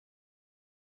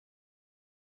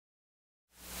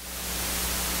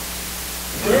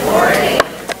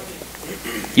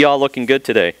You all looking good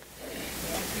today?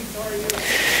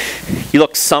 You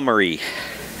look summery.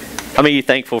 How many of you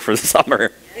thankful for the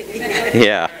summer?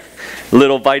 Yeah.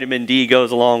 Little vitamin D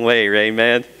goes a long way, right,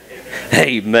 man?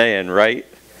 Amen, right?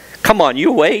 Come on,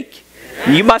 you awake?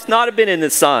 You must not have been in the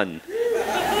sun,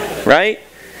 right?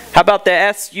 How about the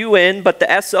S-U-N, but the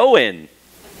S-O-N?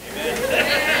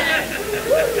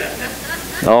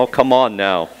 Oh, come on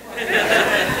now.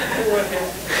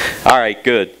 All right,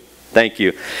 good. Thank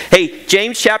you. Hey,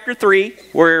 James chapter 3,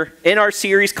 we're in our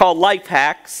series called Life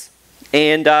Hacks.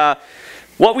 And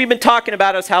what we've been talking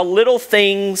about is how little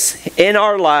things in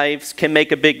our lives can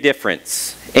make a big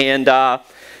difference. And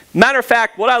matter of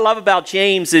fact, what I love about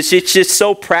James is it's just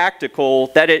so practical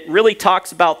that it really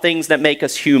talks about things that make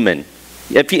us human.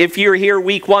 If you're here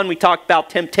week 1, we talked about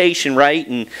temptation, right?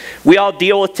 And we all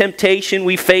deal with temptation.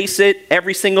 We face it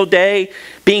every single day.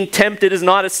 Being tempted is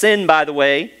not a sin, by the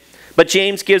way. But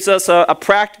James gives us a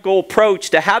practical approach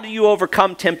to how do you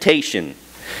overcome temptation.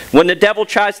 When the devil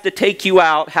tries to take you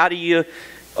out, how do you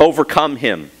overcome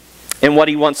him and what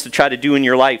he wants to try to do in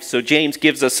your life? So James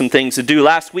gives us some things to do.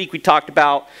 Last week we talked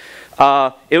about,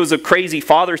 it was a crazy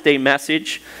Father's Day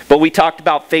message, but we talked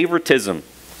about favoritism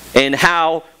and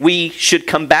how we should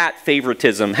combat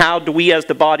favoritism. How do we as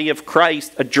the body of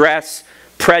Christ address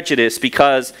prejudice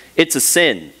because it's a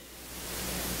sin.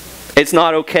 It's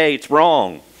not okay, it's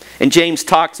wrong. And James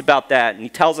talks about that, and he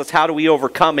tells us how do we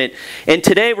overcome it. And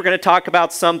today we're going to talk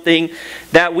about something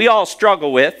that we all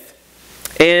struggle with.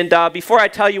 And before I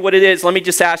tell you what it is, let me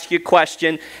just ask you a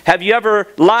question. Have you ever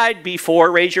lied before?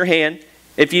 Raise your hand.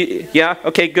 Yeah?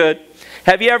 Okay, good.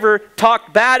 Have you ever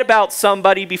talked bad about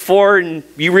somebody before and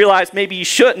you realize maybe you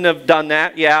shouldn't have done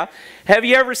that? Yeah. Have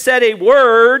you ever said a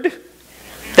word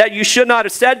that you should not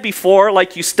have said before,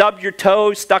 like you stubbed your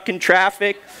toe, stuck in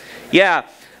traffic? Yeah.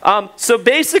 So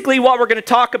basically what we're going to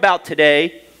talk about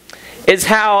today is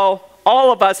how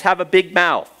all of us have a big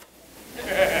mouth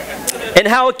and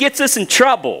how it gets us in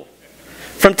trouble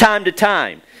from time to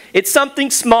time. It's something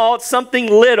small, it's something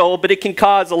little, but it can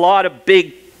cause a lot of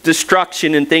big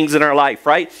destruction and things in our life,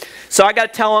 right? So I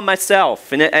got to tell on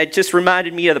myself, and it just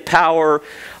reminded me of the power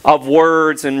of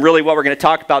words and really what we're going to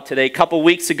talk about today. A couple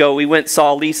weeks ago, we went and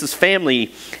saw Lisa's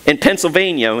family in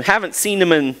Pennsylvania. We haven't seen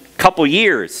them in a couple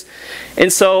years.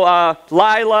 And so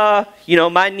Lila, you know,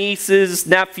 my niece's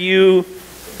nephew,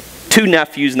 2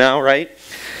 nephews now, right?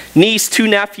 Niece, 2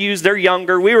 nephews, they're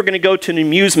younger. We were going to go to an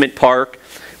amusement park,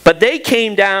 but they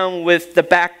came down with the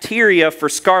bacteria for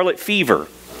scarlet fever,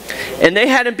 and they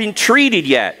hadn't been treated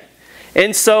yet.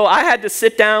 And so I had to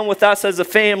sit down with us as a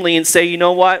family and say, you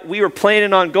know what, we were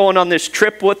planning on going on this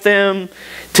trip with them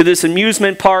to this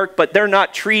amusement park, but they're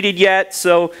not treated yet,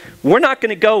 so we're not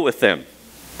going to go with them.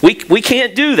 We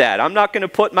can't do that. I'm not going to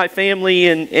put my family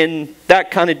in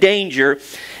that kind of danger.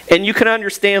 And you can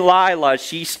understand Lila.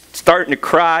 She's starting to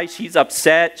cry. She's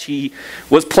upset. She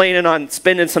was planning on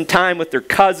spending some time with her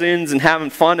cousins and having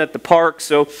fun at the park.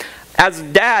 So as a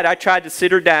dad, I tried to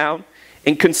sit her down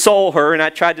and console her, and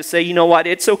I tried to say, you know what,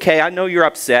 it's okay, I know you're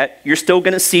upset, you're still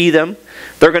going to see them,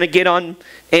 they're going to get on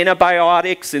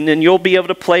antibiotics, and then you'll be able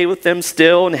to play with them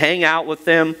still and hang out with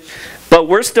them, but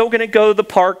we're still going to go to the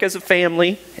park as a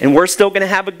family, and we're still going to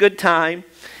have a good time.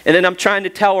 And then I'm trying to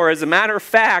tell her, as a matter of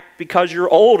fact, because you're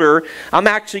older, I'm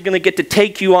actually going to get to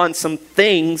take you on some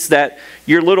things that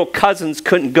your little cousins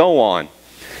couldn't go on,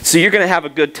 so you're going to have a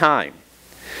good time.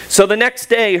 So the next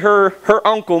day, her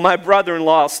uncle, my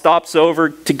brother-in-law, stops over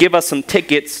to give us some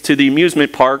tickets to the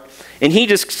amusement park. And he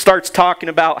just starts talking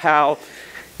about how,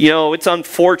 you know, it's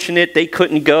unfortunate they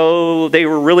couldn't go. They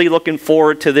were really looking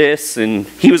forward to this. And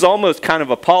he was almost kind of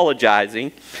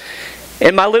apologizing.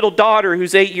 And my little daughter,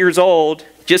 who's 8 years old,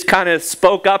 just kind of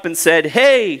spoke up and said,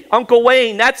 hey, Uncle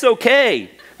Wayne, that's okay.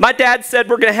 My dad said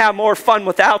we're going to have more fun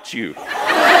without you.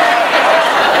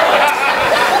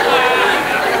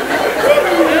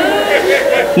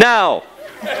 Now,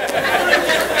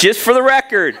 just for the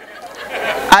record,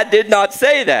 I did not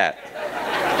say that.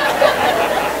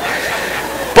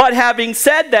 But having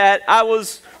said that, I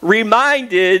was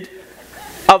reminded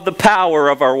of the power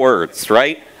of our words,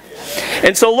 right?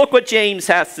 And so look what James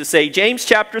has to say. James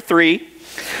chapter 3,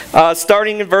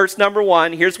 starting in verse number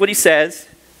 1, here's what he says.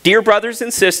 Dear brothers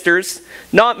and sisters,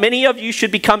 not many of you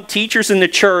should become teachers in the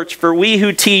church, for we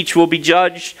who teach will be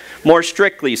judged more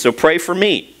strictly. So pray for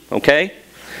me, okay?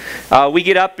 We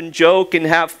get up and joke and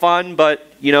have fun, but,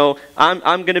 you know,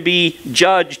 I'm going to be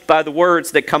judged by the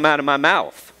words that come out of my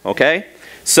mouth, okay?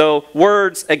 So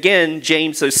words, again,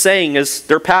 James is saying, is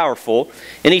they're powerful.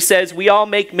 And he says, we all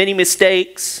make many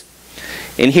mistakes.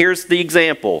 And here's the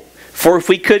example. For if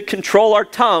we could control our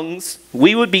tongues,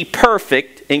 we would be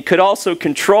perfect and could also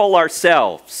control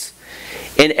ourselves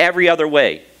in every other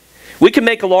way. We can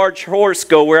make a large horse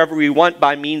go wherever we want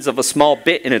by means of a small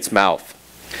bit in its mouth.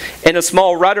 And a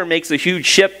small rudder makes a huge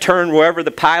ship turn wherever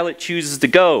the pilot chooses to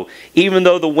go, even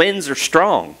though the winds are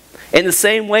strong. In the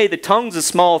same way, the tongue's a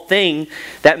small thing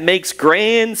that makes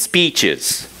grand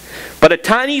speeches. But a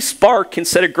tiny spark can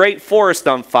set a great forest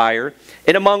on fire,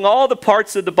 and among all the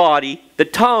parts of the body, the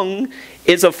tongue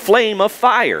is a flame of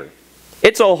fire.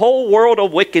 It's a whole world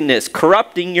of wickedness,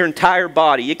 corrupting your entire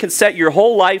body. It can set your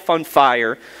whole life on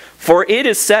fire, for it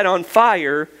is set on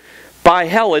fire by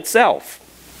hell itself.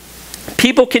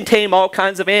 People can tame all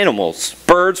kinds of animals,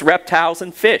 birds, reptiles,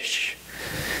 and fish.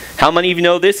 How many of you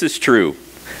know this is true?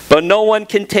 But no one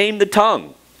can tame the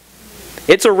tongue.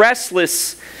 It's a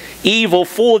restless evil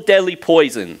full of deadly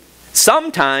poison.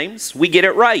 Sometimes we get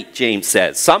it right, James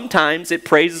says. Sometimes it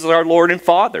praises our Lord and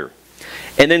Father.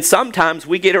 And then sometimes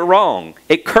we get it wrong.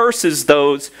 It curses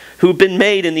those who've been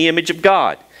made in the image of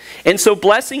God. And so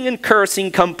blessing and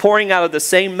cursing come pouring out of the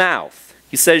same mouth.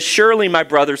 He says, surely, my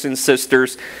brothers and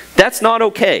sisters, that's not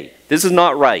okay. This is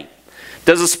not right.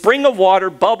 Does a spring of water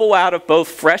bubble out of both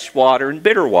fresh water and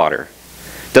bitter water?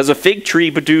 Does a fig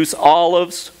tree produce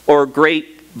olives or a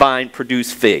grapevine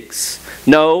produce figs?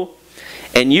 No,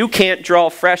 and you can't draw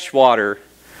fresh water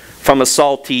from a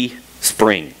salty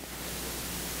spring.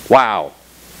 Wow.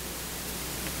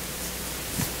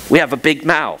 We have a big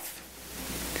mouth.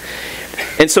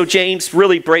 And so James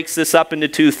really breaks this up into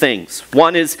two things.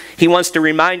 One is he wants to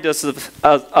remind us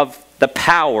of the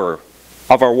power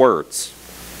of our words.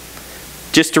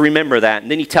 Just to remember that.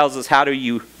 And then he tells us how do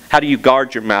you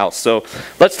guard your mouth. So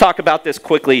let's talk about this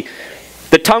quickly.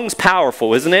 The tongue's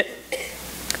powerful, isn't it?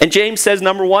 And James says,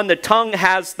 number one, the tongue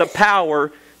has the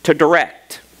power to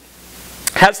direct.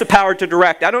 Has the power to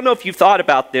direct. I don't know if you've thought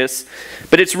about this,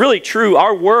 but it's really true.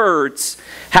 Our words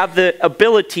have the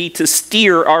ability to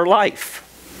steer our life.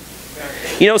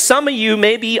 You know, some of you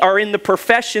maybe are in the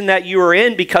profession that you are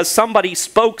in because somebody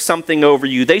spoke something over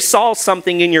you. They saw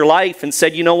something in your life and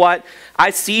said, you know what?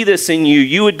 I see this in you.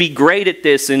 You would be great at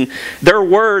this. And their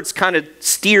words kind of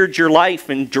steered your life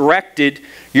and directed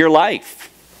your life.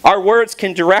 Our words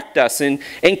can direct us. And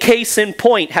case in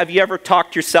point, have you ever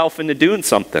talked yourself into doing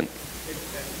something?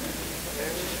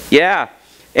 Yeah.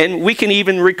 And we can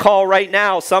even recall right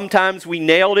now, sometimes we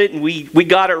nailed it and we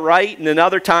got it right. And then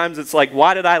other times it's like,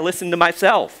 why did I listen to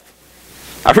myself?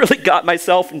 I really got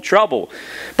myself in trouble.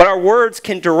 But our words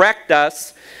can direct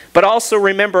us. But also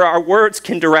remember, our words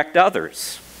can direct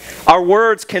others. Our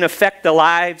words can affect the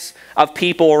lives of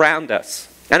people around us.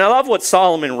 And I love what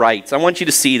Solomon writes. I want you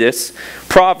to see this.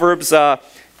 Proverbs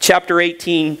chapter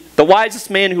 18, the wisest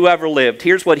man who ever lived.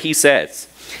 Here's what he says.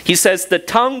 He says, the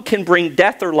tongue can bring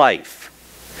death or life.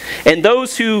 And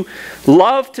those who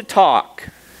love to talk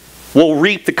will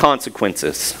reap the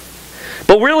consequences.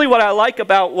 But really what I like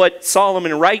about what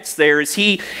Solomon writes there is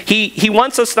he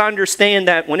wants us to understand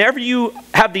that whenever you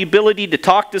have the ability to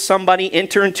talk to somebody,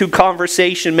 enter into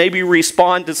conversation, maybe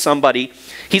respond to somebody,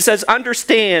 he says,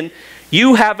 understand,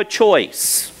 you have a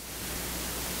choice.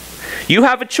 You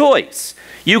have a choice.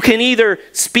 You can either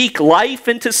speak life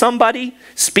into somebody,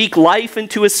 speak life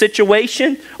into a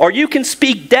situation, or you can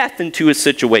speak death into a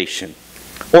situation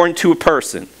or into a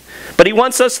person. But he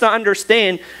wants us to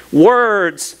understand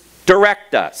words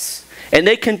direct us, and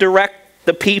they can direct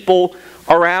the people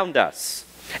around us.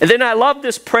 And then I love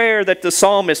this prayer that the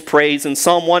psalmist prays in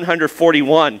Psalm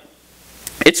 141.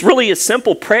 It's really a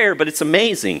simple prayer, but it's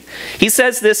amazing. He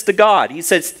says this to God. He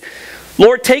says,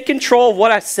 Lord, take control of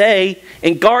what I say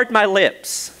and guard my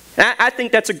lips. And I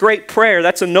think that's a great prayer.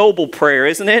 That's a noble prayer,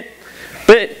 isn't it?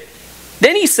 But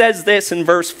then he says this in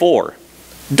verse 4.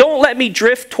 Don't let me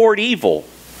drift toward evil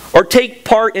or take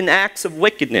part in acts of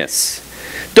wickedness.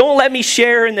 Don't let me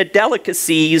share in the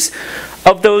delicacies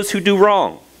of those who do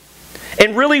wrong.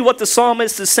 And really what the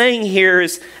psalmist is saying here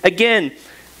is, again,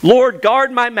 Lord,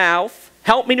 guard my mouth.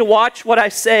 Help me to watch what I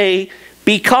say,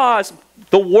 because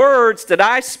the words that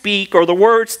I speak or the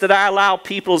words that I allow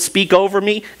people to speak over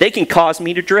me, they can cause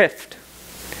me to drift.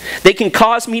 They can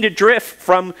cause me to drift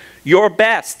from your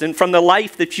best and from the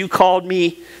life that you called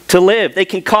me to live. They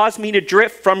can cause me to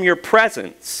drift from your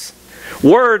presence.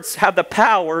 Words have the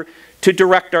power to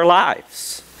direct our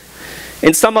lives.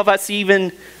 And some of us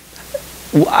even,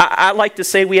 I like to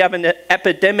say we have an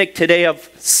epidemic today of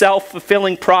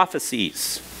self-fulfilling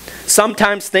prophecies.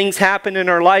 Sometimes things happen in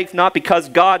our life not because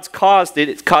God's caused it,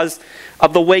 it's because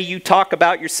of the way you talk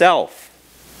about yourself.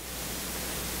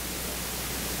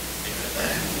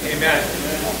 Amen.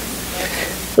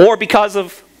 Or because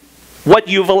of what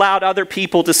you've allowed other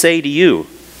people to say to you.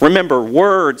 Remember,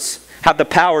 words have the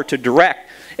power to direct.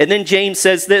 And then James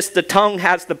says this, the tongue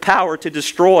has the power to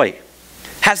destroy.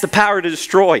 Has the power to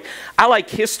destroy. I like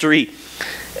history.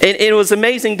 And it was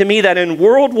amazing to me that in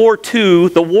World War II,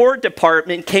 the War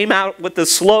Department came out with the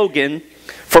slogan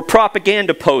for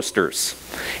propaganda posters.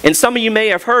 And some of you may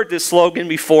have heard this slogan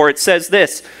before. It says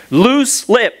this, loose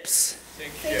lips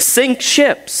sink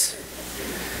ships.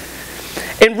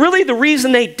 And really the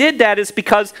reason they did that is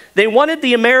because they wanted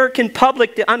the American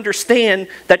public to understand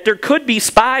that there could be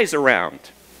spies around.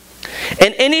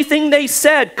 And anything they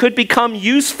said could become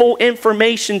useful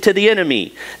information to the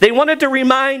enemy. They wanted to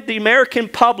remind the American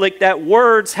public that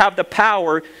words have the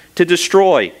power to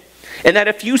destroy. And that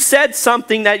if you said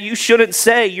something that you shouldn't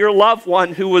say, your loved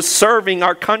one who was serving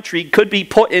our country could be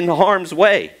put in harm's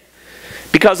way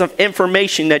because of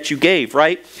information that you gave,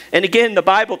 right? And again, the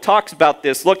Bible talks about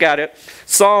this. Look at it.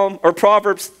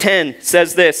 Proverbs 10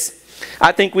 says this.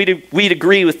 I think we'd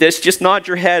agree with this. Just nod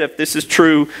your head if this is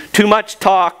true. Too much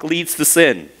talk leads to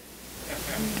sin.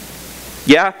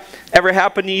 Yeah? Ever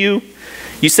happened to you?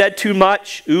 You said too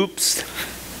much. Oops.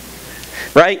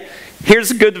 Right?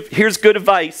 Here's good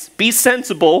advice. Be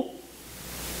sensible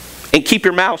and keep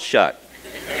your mouth shut.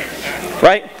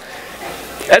 Right?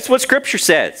 That's what Scripture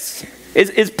says.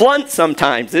 It's blunt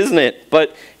sometimes, isn't it?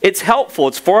 But it's helpful.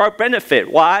 It's for our benefit.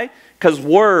 Why? Because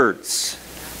words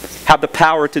have the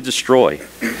power to destroy.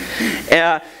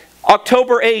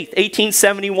 October 8th,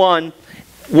 1871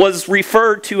 was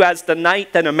referred to as the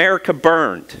night that America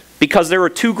burned because there were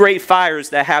two great fires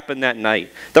that happened that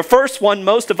night. The first one,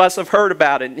 most of us have heard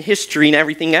about it in history and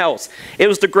everything else. It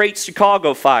was the Great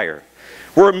Chicago Fire,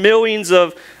 where millions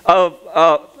of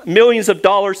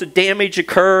dollars of damage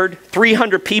occurred.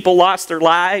 300 people lost their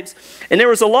lives. And there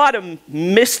was a lot of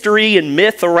mystery and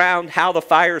myth around how the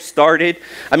fire started.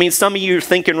 I mean, some of you are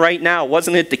thinking right now,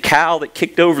 wasn't it the cow that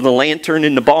kicked over the lantern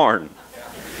in the barn?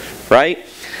 Right?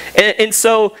 And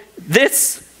so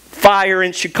this fire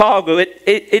in Chicago,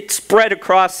 it spread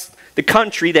across the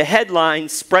country. The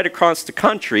headlines spread across the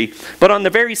country. But on the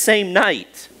very same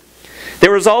night,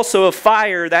 there was also a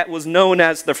fire that was known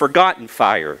as the Forgotten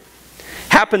Fire.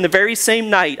 Happened the very same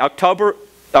night, October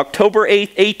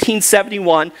 8th,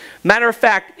 1871. Matter of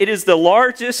fact, it is the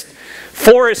largest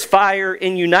forest fire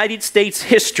in United States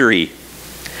history.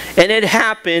 And it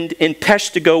happened in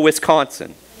Peshtigo,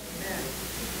 Wisconsin.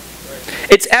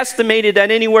 It's estimated that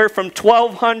anywhere from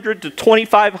 1,200 to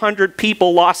 2,500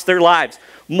 people lost their lives,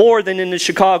 more than in the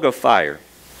Chicago fire.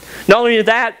 Not only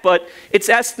that, but it's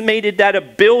estimated that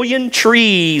 1 billion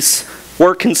trees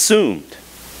were consumed.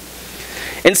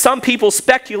 And some people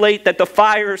speculate that the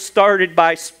fire started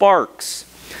by sparks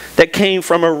that came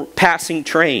from a passing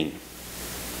train.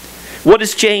 What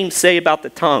does James say about the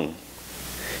tongue?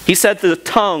 He said the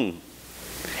tongue,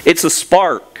 it's a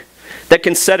spark that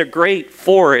can set a great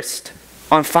forest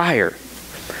on fire.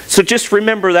 So just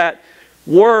remember that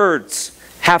words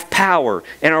have power,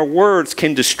 and our words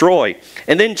can destroy.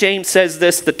 And then James says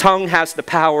this, the tongue has the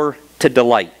power to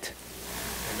delight.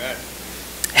 Amen.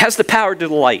 Has the power to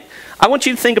delight. I want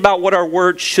you to think about what our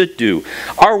words should do.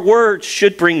 Our words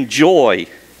should bring joy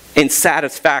and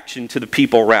satisfaction to the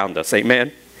people around us.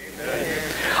 Amen?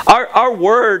 Amen. Our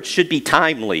words should be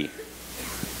timely.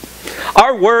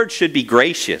 Our words should be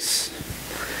gracious.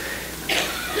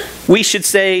 We should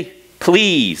say,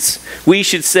 please. We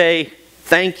should say,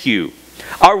 thank you.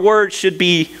 Our words should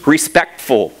be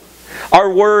respectful. Our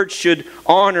words should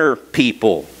honor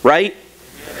people, right?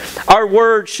 Our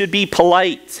words should be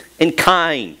polite and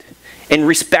kind and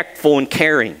respectful and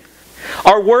caring.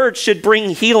 Our words should bring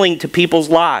healing to people's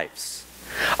lives.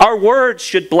 Our words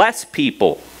should bless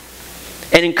people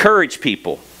and encourage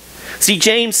people. See,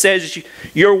 James says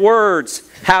your words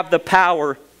have the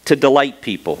power to delight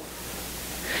people.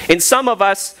 And some of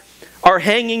us are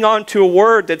hanging on to a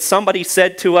word that somebody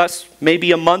said to us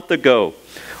maybe a month ago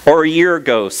or a year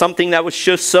ago. Something that was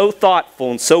just so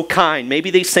thoughtful and so kind. Maybe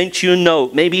they sent you a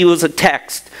note. Maybe it was a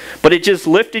text. But it just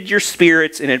lifted your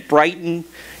spirits and it brightened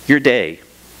your day.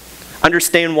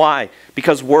 Understand why?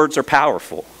 Because words are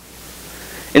powerful.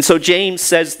 And so James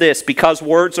says this, because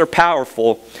words are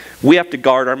powerful, we have to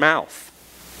guard our mouth.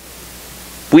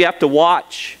 We have to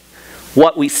watch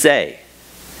what we say.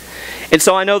 And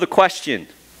so I know the question,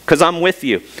 because I'm with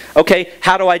you. Okay,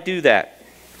 how do I do that?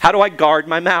 How do I guard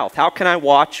my mouth? How can I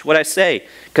watch what I say?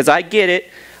 Because I get it.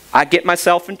 I get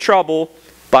myself in trouble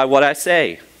by what I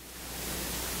say.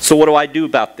 So what do I do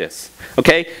about this?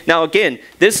 Okay, now again,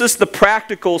 this is the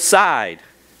practical side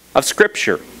of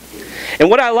Scripture. And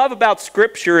what I love about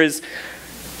Scripture is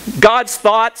God's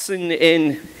thoughts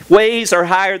and ways are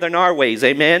higher than our ways.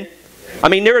 Amen? I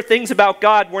mean, there are things about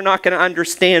God we're not going to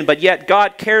understand, but yet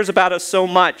God cares about us so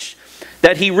much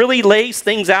that he really lays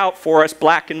things out for us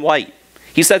black and white.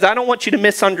 He says, I don't want you to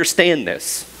misunderstand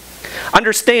this.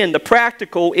 Understand, the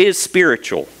practical is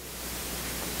spiritual.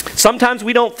 Sometimes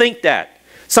we don't think that.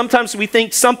 Sometimes we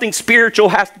think something spiritual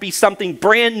has to be something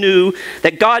brand new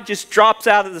that God just drops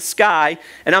out of the sky.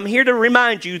 And I'm here to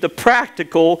remind you, the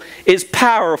practical is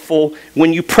powerful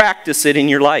when you practice it in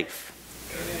your life.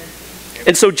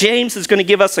 And so James is going to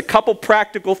give us a couple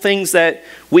practical things that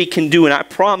we can do. And I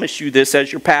promise you this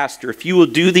as your pastor, if you will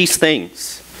do these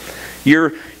things,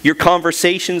 your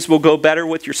conversations will go better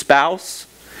with your spouse.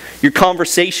 Your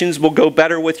conversations will go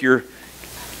better with your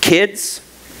kids.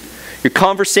 Your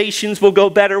conversations will go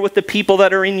better with the people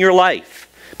that are in your life.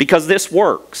 Because this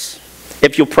works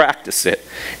if you'll practice it.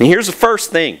 And here's the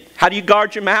first thing. How do you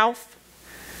guard your mouth?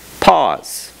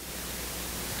 Pause.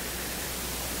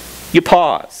 You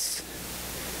pause.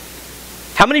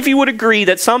 How many of you would agree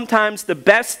that sometimes the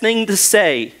best thing to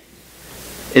say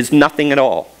is nothing at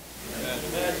all?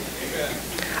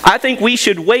 I think we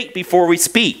should wait before we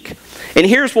speak. And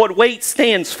here's what wait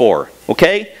stands for,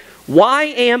 okay? Why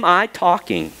am I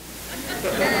talking?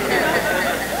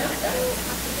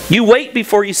 You wait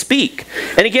before you speak.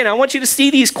 And again, I want you to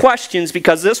see these questions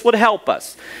because this would help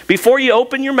us. Before you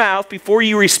open your mouth, before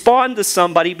you respond to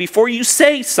somebody, before you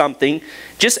say something,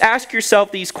 just ask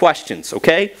yourself these questions,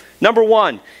 okay? Number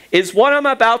one, is what I'm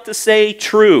about to say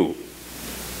true?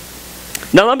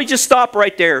 Now let me just stop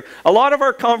right there. A lot of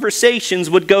our conversations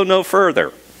would go no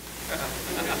further.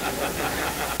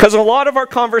 Because a lot of our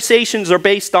conversations are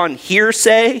based on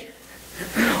hearsay,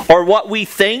 or what we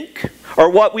think, or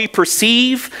what we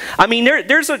perceive. I mean,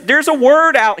 there's a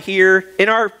word out here in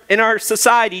our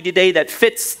society today that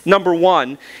fits number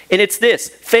one, and it's this: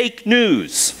 fake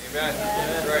news. Amen.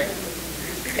 That's right.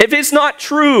 If it's not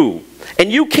true,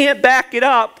 and you can't back it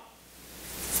up,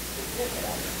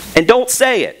 and don't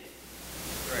say it.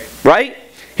 Right?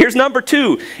 Here's number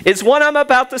two. Is what I'm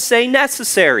about to say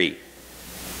necessary?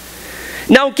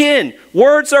 Now again,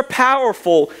 words are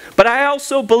powerful, but I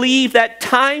also believe that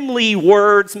timely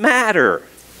words matter.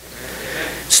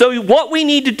 So what we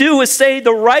need to do is say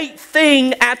the right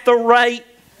thing at the right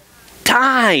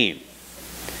time.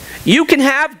 You can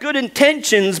have good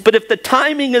intentions, but if the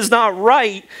timing is not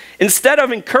right, instead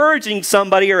of encouraging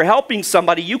somebody or helping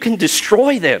somebody, you can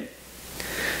destroy them.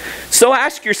 So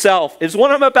ask yourself, is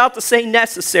what I'm about to say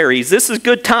necessary? Is this a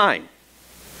good time?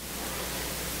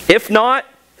 If not,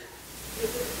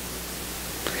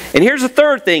 and here's the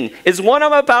third thing, is what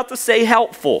I'm about to say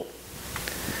helpful?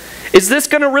 Is this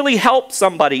going to really help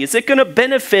somebody? Is it going to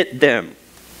benefit them?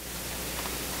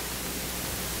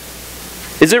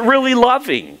 Is it really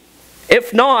loving?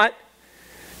 If not,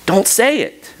 don't say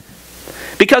it.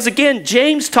 Because again,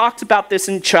 James talks about this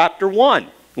in chapter 1.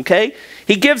 Okay?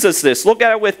 He gives us this. Look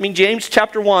at it with me. James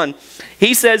chapter 1.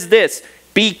 He says this: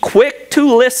 be quick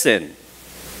to listen,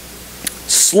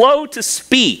 slow to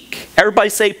speak. Everybody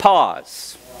say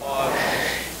pause.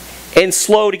 And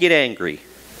slow to get angry.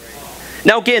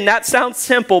 Now again, that sounds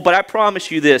simple, but I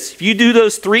promise you this. If you do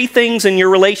those three things in your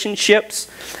relationships,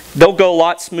 they'll go a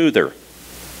lot smoother.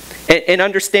 And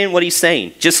understand what he's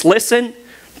saying. Just listen,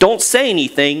 don't say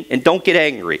anything, and don't get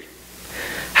angry.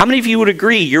 How many of you would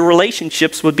agree your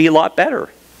relationships would be a lot better?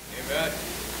 Amen.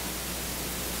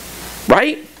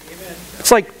 Right? Amen.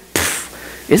 It's like,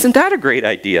 isn't that a great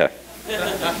idea?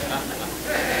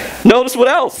 Notice what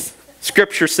else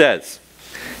Scripture says.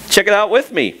 Check it out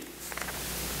with me.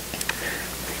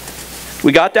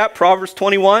 We got that? Proverbs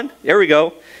 21? There we go.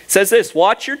 It says this: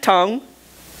 watch your tongue,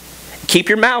 keep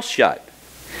your mouth shut,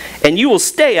 and you will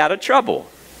stay out of trouble.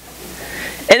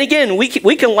 And again, we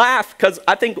can laugh because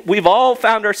I think we've all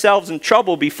found ourselves in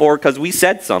trouble before because we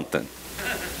said something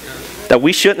that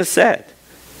we shouldn't have said.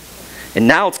 And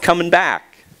now it's coming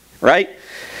back, right?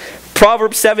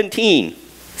 Proverbs 17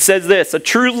 says this: a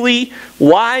truly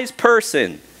wise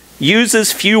person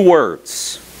uses few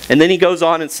words. And then he goes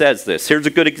on and says this. Here's a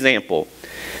good example.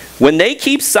 When they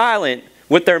keep silent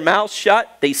with their mouths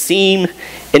shut, they seem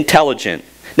intelligent.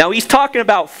 Now he's talking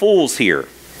about fools here.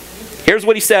 Here's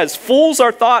what he says: fools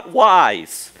are thought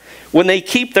wise when they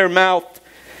keep their mouth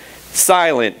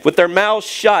silent. With their mouths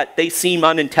shut, they seem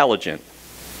unintelligent.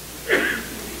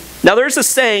 Now there's a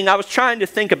saying, I was trying to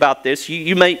think about this.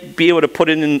 You might be able to put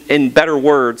it in better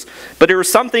words. But there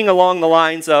was something along the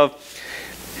lines of,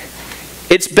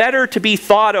 it's better to be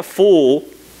thought a fool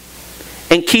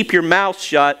and keep your mouth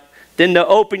shut than to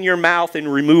open your mouth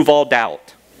and remove all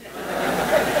doubt.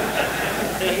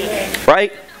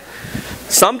 Right?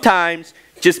 Sometimes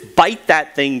just bite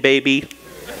that thing, baby,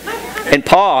 and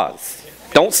pause.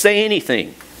 Don't say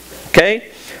anything.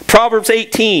 Okay? Proverbs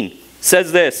 18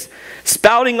 says this,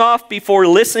 spouting off before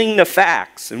listening to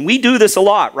facts. And we do this a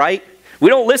lot, right? We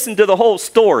don't listen to the whole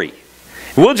story.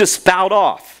 We'll just spout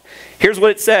off. Here's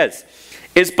what it says.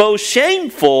 It's both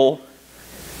shameful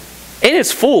and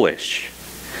it's foolish.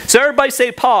 So everybody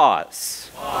say pause.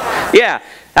 Pause. Yeah,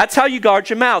 that's how you guard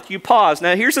your mouth. You pause.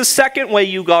 Now here's the second way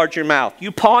you guard your mouth.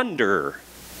 You ponder.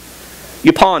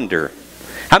 You ponder.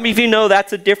 How many of you know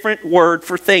that's a different word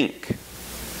for think?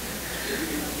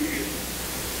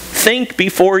 Think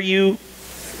before you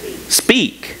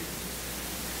speak.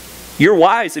 You're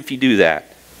wise if you do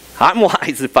that. I'm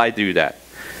wise if I do that.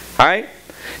 All right?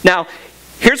 Now,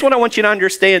 here's what I want you to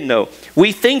understand though.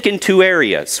 We think in two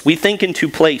areas. We think in two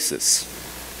places.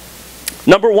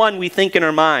 Number one, we think in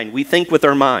our mind. We think with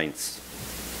our minds.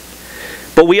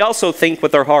 But we also think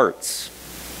with our hearts.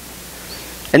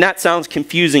 And that sounds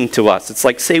confusing to us. It's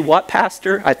like, say what,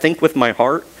 Pastor? I think with my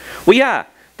heart? Well, yeah,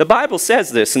 the Bible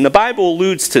says this, and the Bible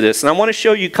alludes to this. And I want to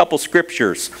show you a couple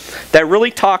scriptures that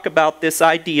really talk about this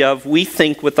idea of we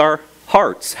think with our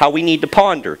hearts, how we need to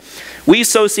ponder. We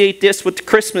associate this with the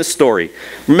Christmas story.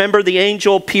 Remember, the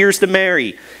angel appears to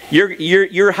Mary.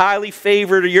 You're highly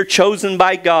favored, or you're chosen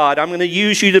by God. I'm going to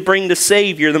use you to bring the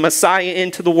Savior, the Messiah,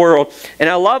 into the world. And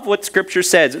I love what Scripture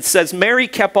says. It says Mary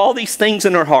kept all these things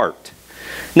in her heart.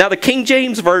 Now the King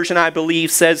James Version, I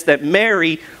believe, says that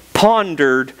Mary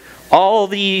pondered all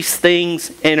these things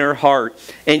in her heart,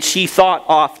 and she thought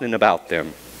often about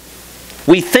them.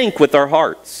 We think with our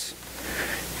hearts.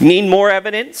 Need more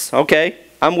evidence? Okay,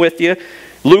 I'm with you.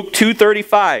 Luke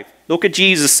 2:35. Look what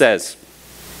Jesus says.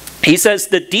 He says,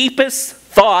 the deepest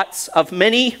thoughts of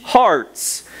many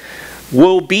hearts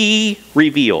will be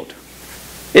revealed.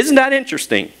 Isn't that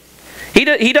interesting?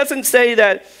 He doesn't say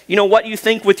that, you know, what you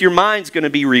think with your mind is going to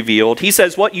be revealed. He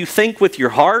says what you think with your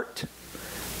heart,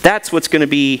 that's what's going to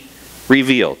be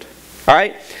revealed. All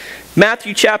right?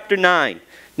 Matthew chapter 9.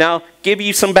 Now, give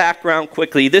you some background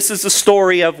quickly. This is the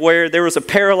story of where there was a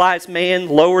paralyzed man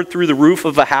lowered through the roof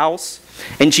of a house.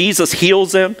 And Jesus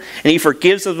heals him, and he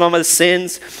forgives them of his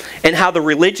sins. And how the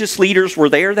religious leaders were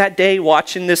there that day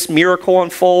watching this miracle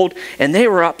unfold. And they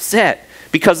were upset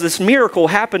because this miracle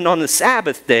happened on the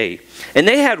Sabbath day. And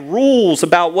they had rules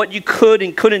about what you could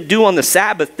and couldn't do on the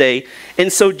Sabbath day.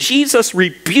 And so Jesus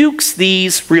rebukes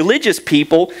these religious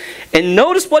people. And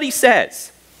notice what he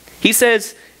says. He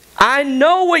says, I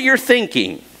know what you're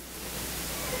thinking.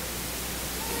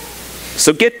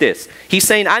 So get this. He's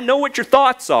saying, I know what your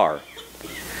thoughts are.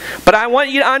 But I want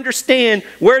you to understand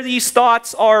where these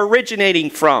thoughts are originating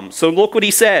from. So look what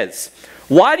he says.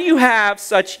 Why do you have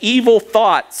such evil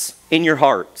thoughts in your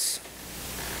hearts?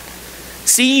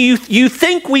 See, you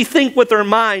think we think with our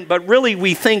mind, but really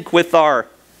we think with our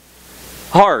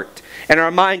heart. And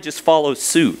our mind just follows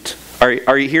suit.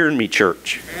 Are you hearing me,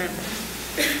 church?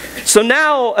 So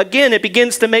now, again, it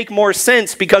begins to make more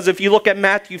sense, because if you look at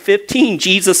Matthew 15,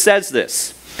 Jesus says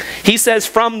this. He says,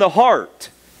 from the heart.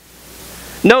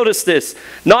 Notice this.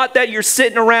 Not that you're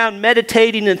sitting around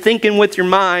meditating and thinking with your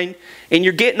mind, and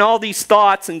you're getting all these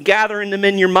thoughts and gathering them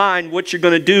in your mind, what you're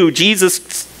going to do.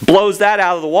 Jesus blows that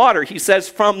out of the water. He says,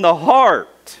 from the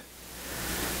heart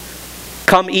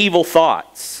come evil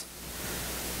thoughts.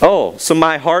 Oh, so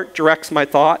my heart directs my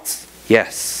thoughts?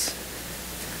 Yes.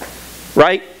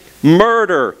 Right?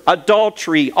 Murder,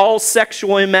 adultery, all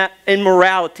sexual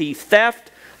immorality, theft,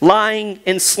 lying,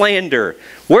 and slander.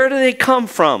 Where do they come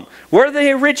from? Where do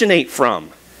they originate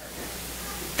from?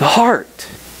 The heart.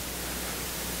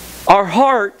 Our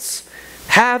hearts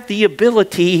have the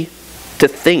ability to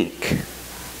think.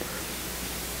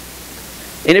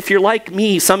 And if you're like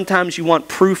me, sometimes you want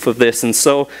proof of this. And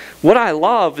so what I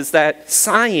love is that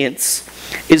science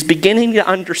is beginning to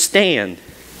understand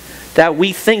that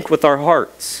we think with our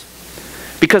hearts.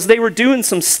 Because they were doing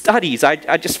some studies. I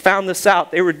just found this out.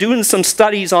 They were doing some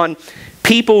studies on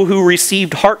people who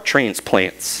received heart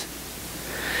transplants.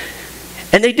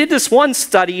 And they did this one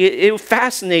study. It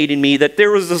fascinated me that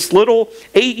there was this little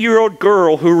 8-year-old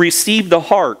girl who received the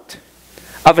heart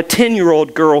of a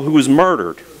 10-year-old girl who was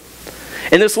murdered.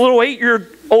 And this little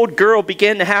 8-year-old girl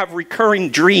began to have recurring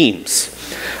dreams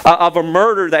of a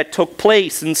murder that took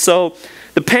place. And so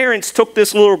the parents took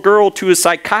this little girl to a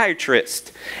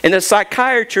psychiatrist. And the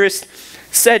psychiatrist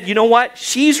said, you know what?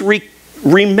 She's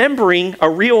remembering a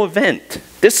real event.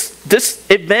 This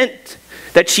event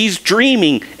that she's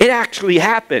dreaming, it actually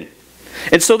happened.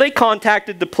 And so they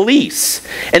contacted the police.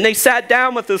 And they sat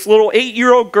down with this little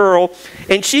 8-year-old girl,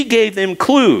 and she gave them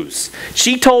clues.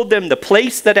 She told them the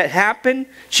place that it happened.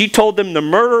 She told them the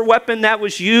murder weapon that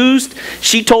was used.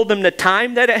 She told them the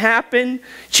time that it happened.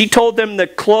 She told them the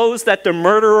clothes that the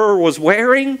murderer was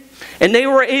wearing. And they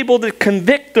were able to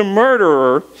convict the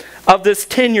murderer of this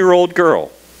 10-year-old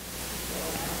girl.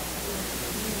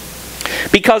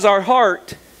 Because our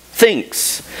heart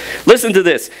thinks. Listen to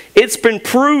this. It's been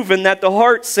proven that the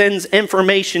heart sends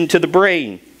information to the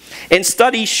brain. And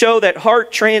studies show that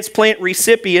heart transplant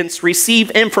recipients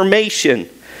receive information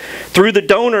through the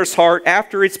donor's heart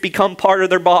after it's become part of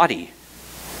their body.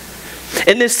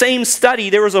 In this same study,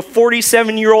 there was a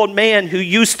 47-year-old man who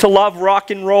used to love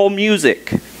rock and roll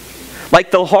music.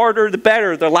 Like the harder the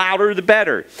better, the louder the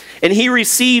better. And he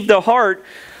received the heart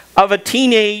of a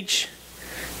teenage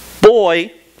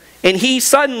boy, and he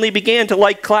suddenly began to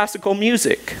like classical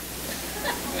music.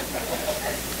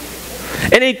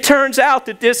 And it turns out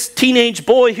that this teenage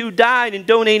boy who died and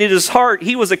donated his heart,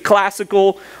 he was a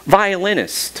classical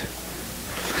violinist.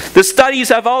 The studies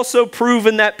have also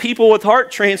proven that people with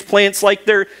heart transplants, like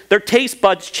their taste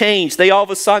buds change. They all of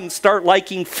a sudden start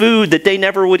liking food that they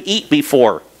never would eat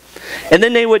before. And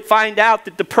then they would find out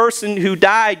that the person who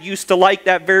died used to like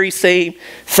that very same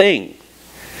thing.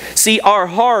 See, our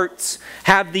hearts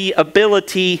have the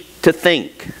ability to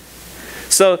think.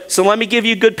 So let me give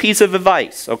you a good piece of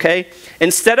advice, okay?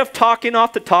 Instead of talking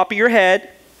off the top of your head,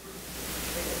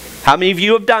 how many of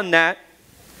you have done that?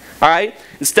 All right?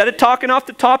 Instead of talking off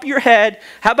the top of your head,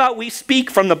 how about we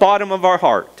speak from the bottom of our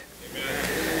heart?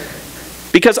 Amen.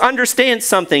 Because understand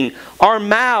something, our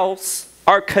mouths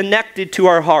are connected to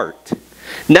our heart.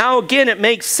 Now again, it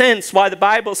makes sense why the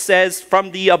Bible says,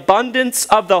 from the abundance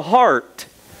of the heart,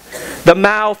 the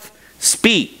mouth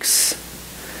speaks.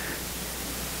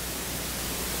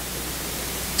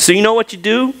 So you know what you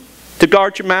do to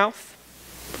guard your mouth?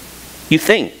 You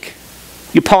think.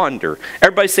 You ponder.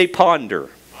 Everybody say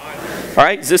ponder. All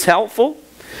right, is this helpful?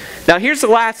 Now here's the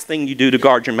last thing you do to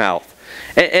guard your mouth.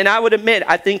 And I would admit,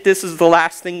 I think this is the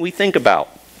last thing we think about.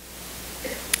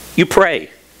 You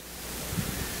pray.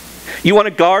 You want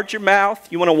to guard your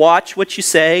mouth? You want to watch what you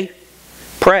say?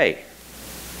 Pray.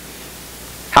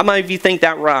 How many of you think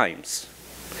that rhymes?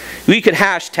 We could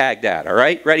hashtag that, all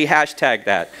right? Ready? Hashtag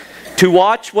that. To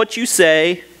watch what you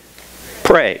say,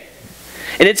 pray.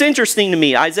 And it's interesting to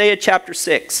me, Isaiah chapter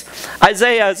 6.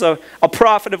 Isaiah is a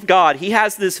prophet of God. He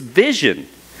has this vision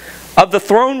of the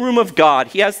throne room of God.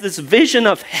 He has this vision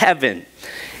of heaven.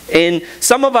 And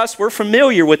some of us, we're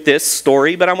familiar with this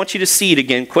story, but I want you to see it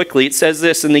again quickly. It says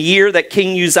this, in the year that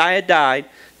King Uzziah died,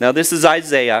 now this is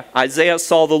Isaiah, Isaiah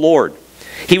saw the Lord.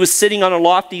 He was sitting on a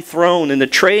lofty throne, and the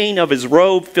train of his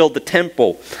robe filled the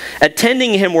temple.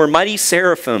 Attending him were mighty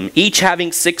seraphim, each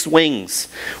having 6 wings.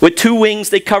 With 2 wings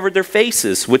they covered their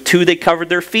faces. With 2 they covered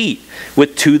their feet.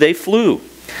 With 2 they flew.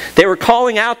 They were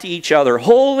calling out to each other,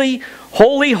 Holy,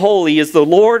 holy, holy is the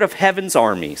Lord of heaven's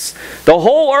armies. The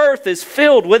whole earth is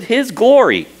filled with his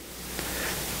glory.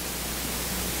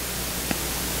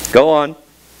 Go on.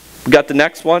 We got the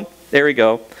next one? There we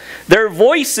go. Their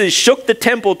voices shook the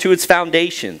temple to its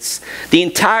foundations. The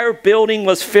entire building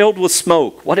was filled with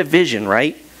smoke. What a vision,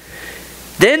 right?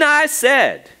 Then I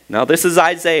said, now this is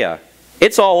Isaiah,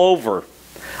 it's all over.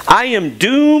 I am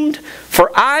doomed,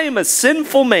 for I am a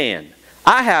sinful man.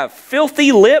 I have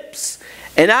filthy lips,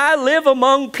 and I live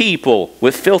among people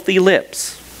with filthy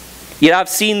lips. Yet I've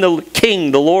seen the King,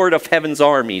 the Lord of heaven's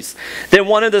armies. Then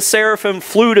one of the seraphim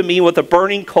flew to me with a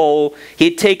burning coal he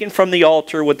had taken from the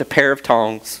altar with a pair of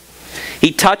tongs.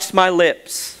 He touched my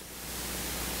lips,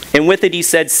 and with it he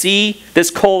said, See, this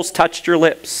coal's touched your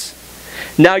lips.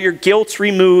 Now your guilt's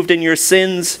removed and your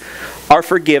sins are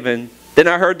forgiven. Then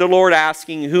I heard the Lord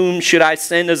asking, Whom should I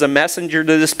send as a messenger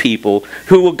to this people?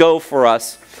 Who will go for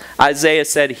us? Isaiah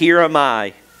said, Here am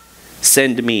I,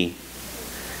 send me.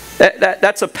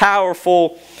 That's a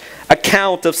powerful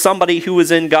account of somebody who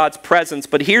was in God's presence.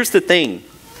 But here's the thing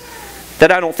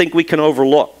that I don't think we can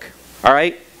overlook. All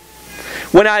right?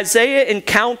 When Isaiah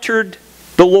encountered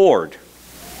the Lord,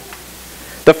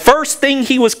 the first thing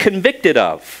he was convicted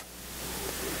of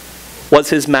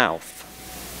was his mouth.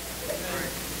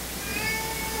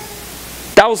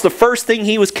 That was the first thing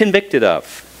he was convicted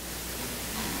of.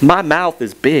 My mouth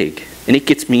is big and it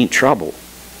gets me in trouble.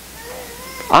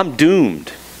 I'm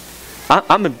doomed.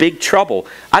 I'm in big trouble.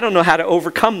 I don't know how to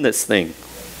overcome this thing.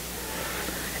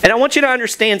 And I want you to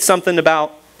understand something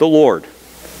about the Lord.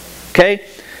 Okay?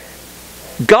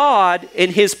 God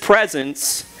in his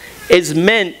presence is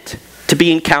meant to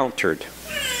be encountered.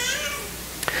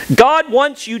 God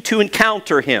wants you to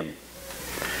encounter him.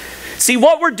 See,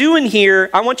 what we're doing here,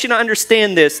 I want you to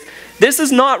understand this. This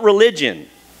is not religion.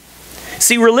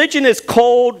 See, religion is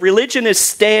cold. Religion is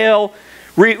stale.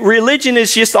 Religion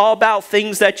is just all about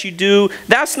things that you do.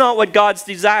 That's not what God's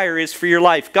desire is for your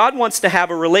life. God wants to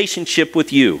have a relationship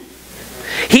with you.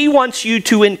 He wants you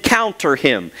to encounter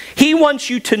him. He wants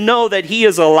you to know that he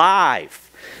is alive.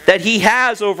 that He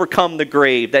has overcome the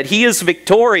grave, that He is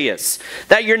victorious,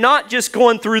 that you're not just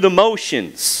going through the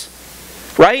motions,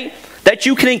 right? That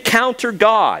you can encounter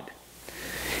God.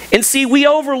 And see, we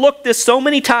overlook this so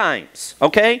many times,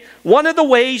 okay? One of the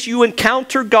ways you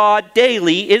encounter God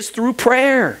daily is through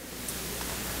prayer.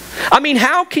 I mean,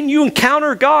 how can you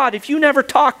encounter God if you never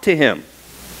talk to Him?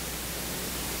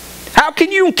 How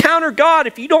can you encounter God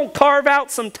if you don't carve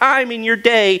out some time in your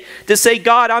day to say,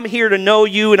 God, I'm here to know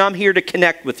you and I'm here to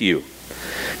connect with you?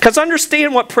 Because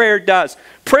understand what prayer does.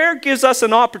 Prayer gives us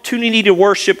an opportunity to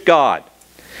worship God.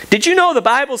 Did you know the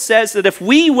Bible says that if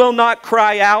we will not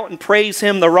cry out and praise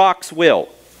Him, the rocks will?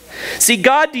 See,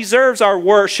 God deserves our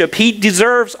worship. He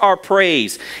deserves our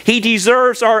praise. He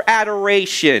deserves our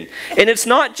adoration. And it's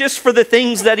not just for the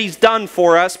things that He's done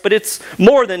for us, but it's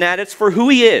more than that. It's for who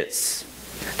He is.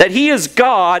 That He is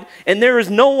God and there is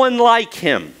no one like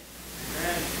Him.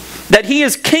 That He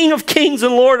is King of kings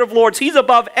and Lord of lords. He's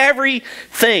above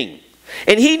everything.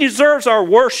 And He deserves our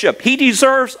worship. He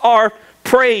deserves our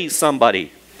praise,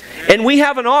 somebody. And we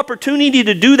have an opportunity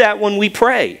to do that when we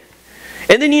pray.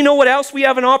 And then you know what else we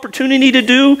have an opportunity to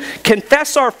do?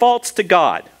 Confess our faults to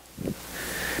God.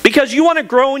 Because you want to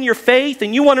grow in your faith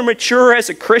and you want to mature as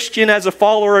a Christian, as a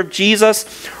follower of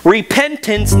Jesus,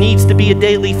 repentance needs to be a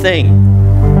daily thing.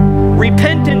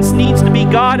 Repentance needs to be,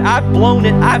 God, I've blown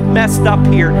it, I've messed up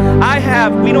here.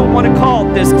 We don't want to call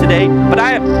it this today, but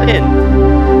I have sinned.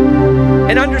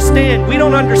 And understand, we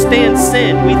don't understand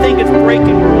sin. We think it's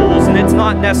breaking rules, and it's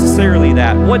not necessarily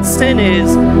that. What sin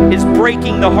is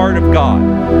breaking the heart of God.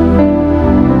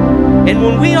 And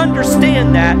when we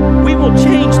understand that, we will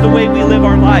change the way we live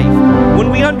our life.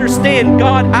 When we understand,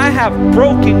 God, I have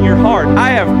broken your heart.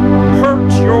 I have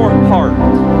hurt your heart.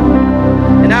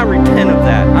 And I repent of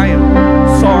that. I am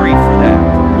sorry for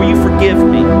that. Will you forgive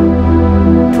me?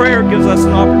 Prayer gives us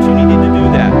an opportunity to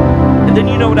do that. And then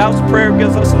you know what else prayer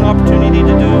gives us an opportunity to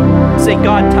do? Say,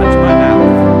 God, touch my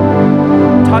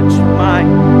mouth. Touch my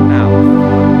mouth.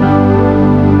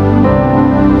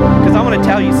 Because I want to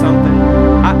tell you something.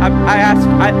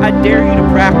 I dare you to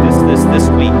practice this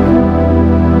week.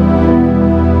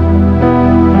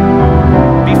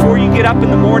 Before you get up in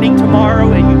the morning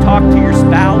tomorrow and you talk to your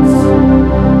spouse,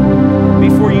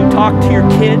 before you talk to your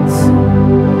kids,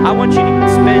 I want you to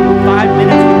spend 5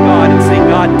 minutes with God and say,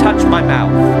 God, touch my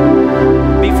mouth.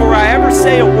 Before I ever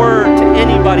say a word to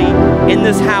anybody in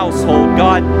this household,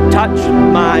 God, touch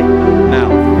my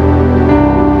mouth.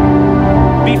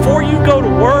 Before you go to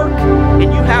work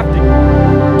and you have to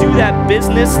do that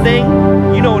business thing,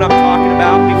 you know what I'm talking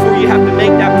about. Before you have to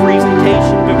make that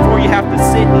presentation, before you have to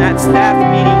sit in that staff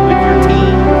meeting with your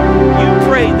team, you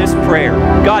pray this prayer.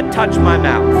 God, touch my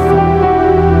mouth.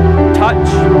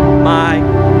 Touch my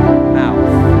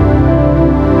mouth.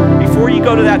 Before you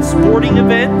go to that sporting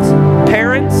event,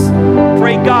 parents,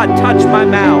 pray, God, touch my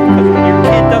mouth. Because when your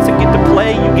kid doesn't get to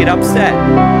play, you get upset.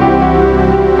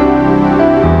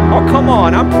 Oh, come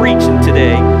on, I'm preaching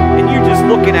today, and you're just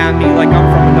looking at me like I'm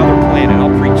from another planet.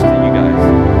 I'll preach to you guys.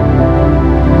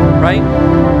 Right?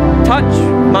 Touch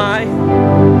my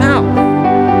mouth.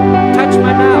 Touch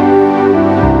my mouth.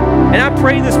 And I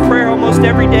pray this prayer almost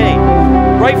every day.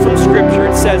 Right from Scripture,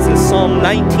 it says in Psalm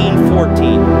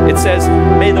 19:14, it says,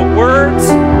 may the words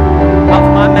of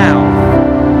my mouth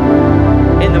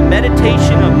and the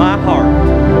meditation of my heart,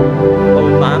 oh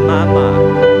my,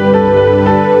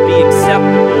 be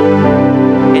acceptable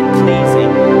and pleasing